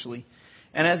sacrificially.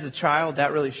 And as a child,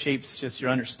 that really shapes just your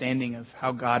understanding of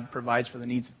how God provides for the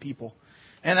needs of people.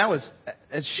 And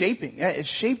it's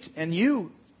shaped, and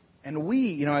you and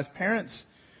we, as parents,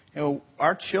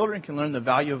 our children can learn the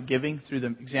value of giving through the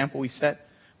example we set.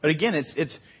 But again,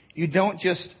 it's you don't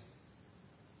just,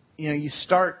 you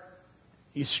stretch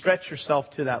yourself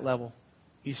to that level.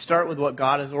 You start with what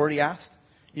God has already asked.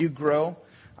 You grow.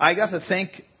 I got to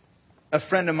thank a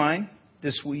friend of mine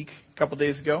this week, a couple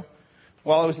days ago.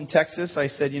 While I was in Texas, I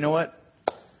said, you know what?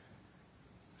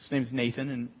 His name's Nathan,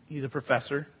 and he's a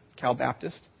professor, Cal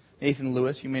Baptist. Nathan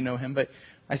Lewis. You may know him. But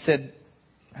I said,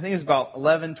 I think it was about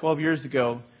 11, 12 years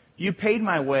ago, you paid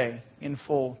my way in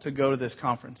full to go to this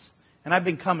conference. And I've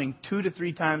been coming 2 to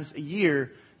 3 times a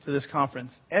year to this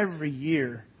conference, every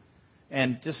year.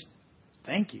 And just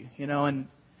thank you, And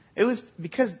it was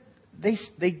because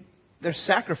they're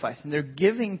sacrificing. They're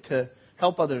giving to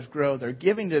help others grow. They're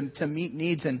giving to meet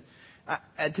needs. And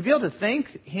to be able to thank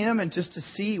him and just to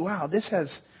see, wow,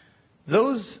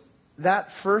 that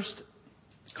first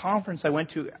conference I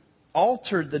went to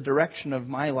altered the direction of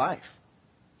my life.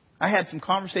 I had some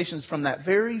conversations from that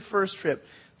very first trip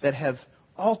that have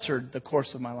altered the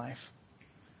course of my life.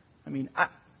 I mean, I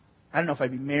don't know if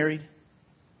I'd be married.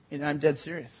 And I'm dead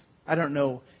serious. I don't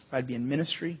know if I'd be in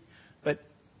ministry. But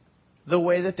the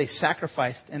way that they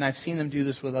sacrificed, and I've seen them do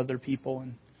this with other people.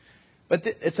 But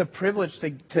it's a privilege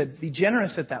to be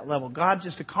generous at that level. God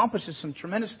just accomplishes some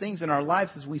tremendous things in our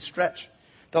lives as we stretch.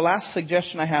 The last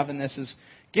suggestion I have in this is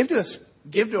give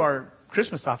to our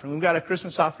Christmas offering. We've got a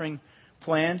Christmas offering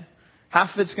planned. Half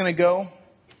of it's going to go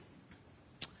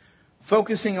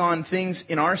focusing on things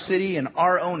in our city and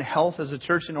our own health as a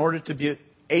church in order to be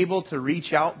able to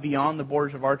reach out beyond the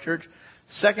borders of our church.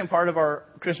 The second part of our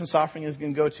Christmas offering is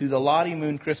going to go to the Lottie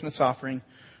Moon Christmas offering,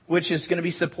 which is going to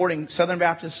be supporting Southern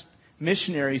Baptist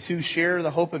missionaries who share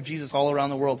the hope of Jesus all around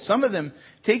the world. Some of them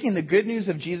taking the good news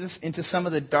of Jesus into some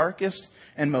of the darkest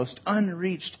and most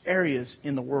unreached areas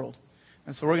in the world.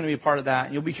 And so we're going to be a part of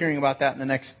that. You'll be hearing about that in the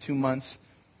next 2 months.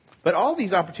 But all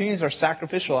these opportunities are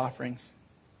sacrificial offerings,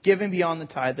 giving beyond the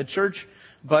tithe. The church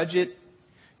budget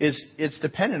it's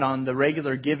dependent on the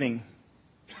regular giving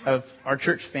of our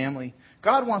church family.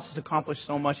 God wants us to accomplish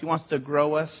so much. He wants to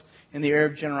grow us in the area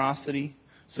of generosity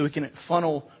so we can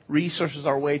funnel resources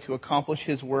our way to accomplish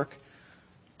His work.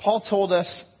 Paul told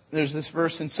us, there's this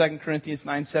verse in 2 Corinthians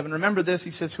 9:7. Remember this,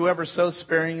 he says, whoever sows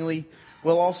sparingly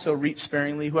will also reap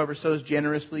sparingly. Whoever sows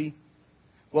generously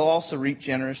will also reap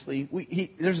generously.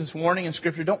 There's this warning in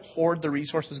Scripture, don't hoard the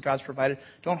resources God's provided.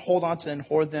 Don't hold on to and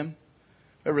hoard them,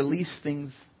 but release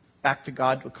things back to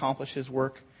God to accomplish His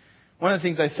work. One of the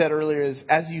things I said earlier is,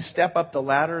 as you step up the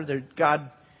ladder,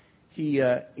 God,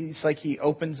 it's like He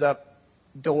opens up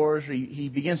doors, or He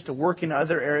begins to work in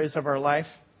other areas of our life.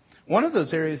 One of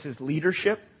those areas is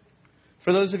leadership.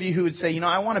 For those of you who would say,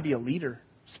 I want to be a leader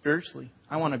spiritually.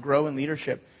 I want to grow in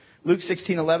leadership. Luke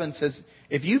 16:11 says,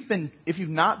 if you've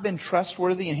not been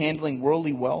trustworthy in handling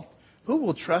worldly wealth, who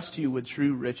will trust you with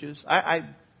true riches?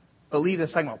 I believe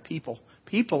that's talking about people.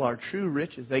 People are true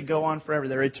riches. They go on forever.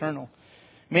 They're eternal.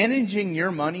 Managing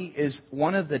your money is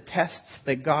one of the tests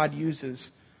that God uses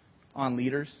on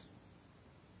leaders.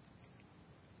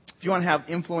 If you want to have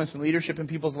influence and leadership in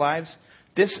people's lives,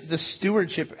 the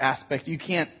stewardship aspect, you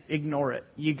can't ignore it.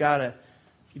 You got to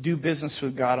do business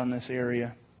with God on this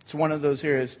area. It's one of those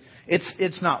areas.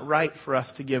 It's not right for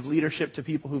us to give leadership to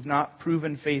people who've not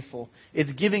proven faithful.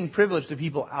 It's giving privilege to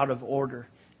people out of order,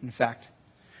 in fact.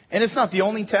 And it's not the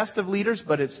only test of leaders,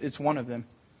 but it's one of them.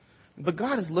 But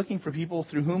God is looking for people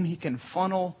through whom He can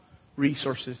funnel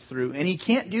resources through. And He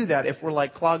can't do that if we're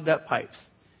like clogged up pipes.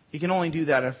 He can only do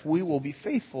that if we will be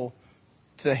faithful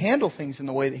to handle things in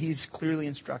the way that He's clearly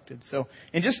instructed. So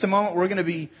in just a moment, we're going to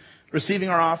be receiving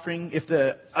our offering. If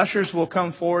the ushers will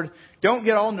come forward, don't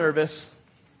get all nervous.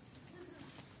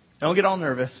 Don't get all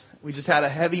nervous. We just had a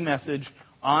heavy message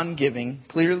on giving.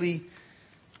 Clearly,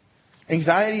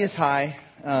 anxiety is high.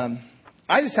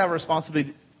 I just have a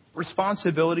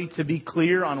responsibility to be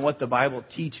clear on what the Bible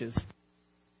teaches.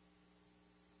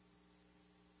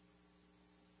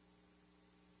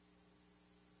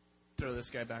 Throw this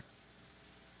guy back.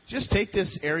 Just take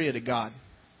this area to God.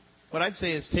 What I'd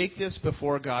say is take this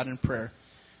before God in prayer.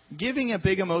 Giving a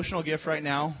big emotional gift right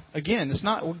now, again, it's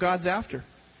not what God's after.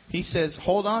 He says,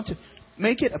 hold on to,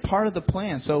 make it a part of the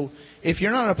plan. So if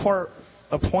you're not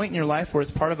a point in your life where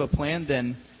it's part of a plan,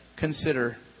 then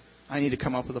consider, I need to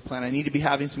come up with a plan. I need to be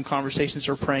having some conversations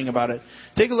or praying about it.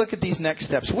 Take a look at these next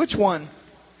steps. Which one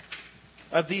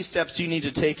of these steps do you need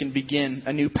to take and begin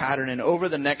a new pattern in over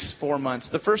the next 4 months?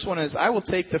 The first one is, I will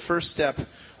take the first step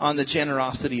on the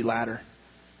generosity ladder.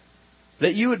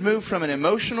 That you would move from an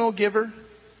emotional giver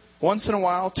once in a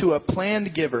while to a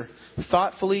planned giver,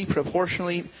 thoughtfully,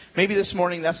 proportionally. Maybe this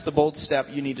morning that's the bold step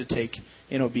you need to take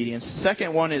in obedience. The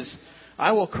second one is,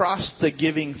 I will cross the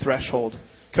giving threshold.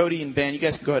 Cody and Ben, you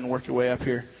guys can go ahead and work your way up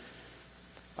here.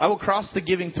 I will cross the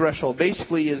giving threshold.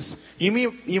 Basically is,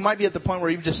 you might be at the point where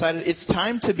you've decided it's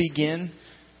time to begin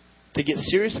to get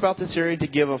serious about this area, to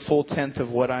give a full tenth of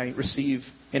what I receive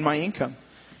in my income.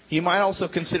 You might also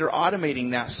consider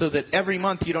automating that so that every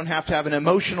month you don't have to have an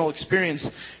emotional experience.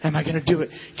 Am I going to do it?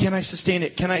 Can I sustain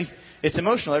it? It's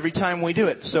emotional every time we do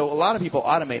it. So a lot of people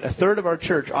automate. A third of our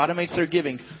church automates their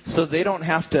giving so they don't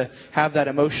have to have that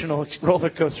emotional roller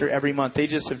coaster every month. They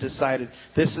just have decided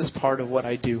this is part of what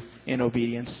I do in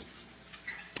obedience.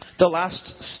 The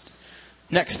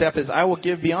next step is I will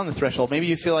give beyond the threshold. Maybe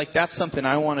you feel like that's something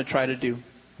I want to try to do.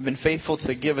 I've been faithful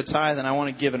to give a tithe and I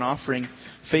want to give an offering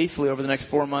faithfully over the next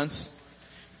 4 months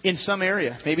in some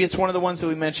area. Maybe it's one of the ones that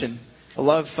we mentioned. A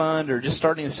love fund, or just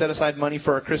starting to set aside money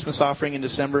for our Christmas offering in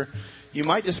December. You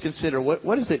might just consider,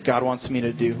 what is it God wants me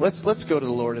to do? Let's go to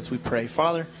the Lord as we pray.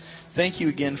 Father, thank you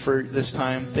again for this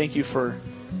time. Thank you for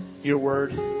your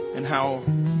word and how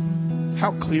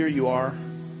clear you are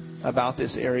about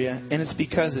this area. And it's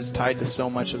because it's tied to so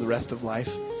much of the rest of life.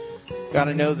 God,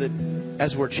 I know that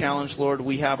as we're challenged, Lord,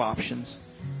 we have options.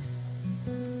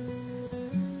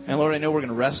 And Lord, I know we're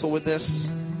going to wrestle with this.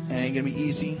 And it ain't going to be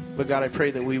easy. But God, I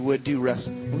pray that we would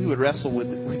wrestle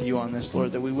with you on this,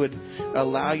 Lord. That we would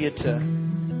allow you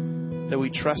that we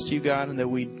trust you, God, and that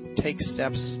we take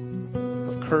steps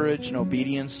of courage and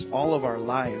obedience all of our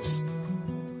lives.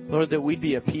 Lord, that we'd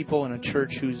be a people and a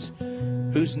church who's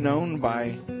known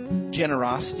by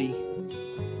generosity,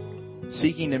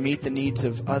 seeking to meet the needs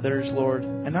of others, Lord,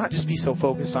 and not just be so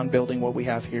focused on building what we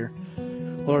have here.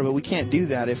 Lord, but we can't do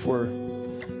that if we're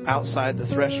outside the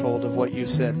threshold of what you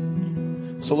said.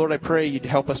 So, Lord, I pray you'd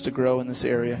help us to grow in this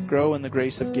area, grow in the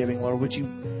grace of giving, Lord.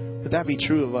 Would that be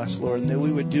true of us, Lord, and that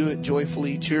we would do it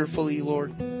joyfully, cheerfully,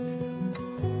 Lord.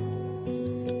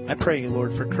 I pray,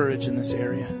 Lord, for courage in this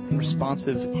area and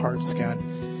responsive hearts, God.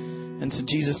 And it's in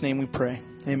Jesus' name we pray.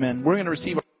 Amen. We're going to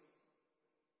receive our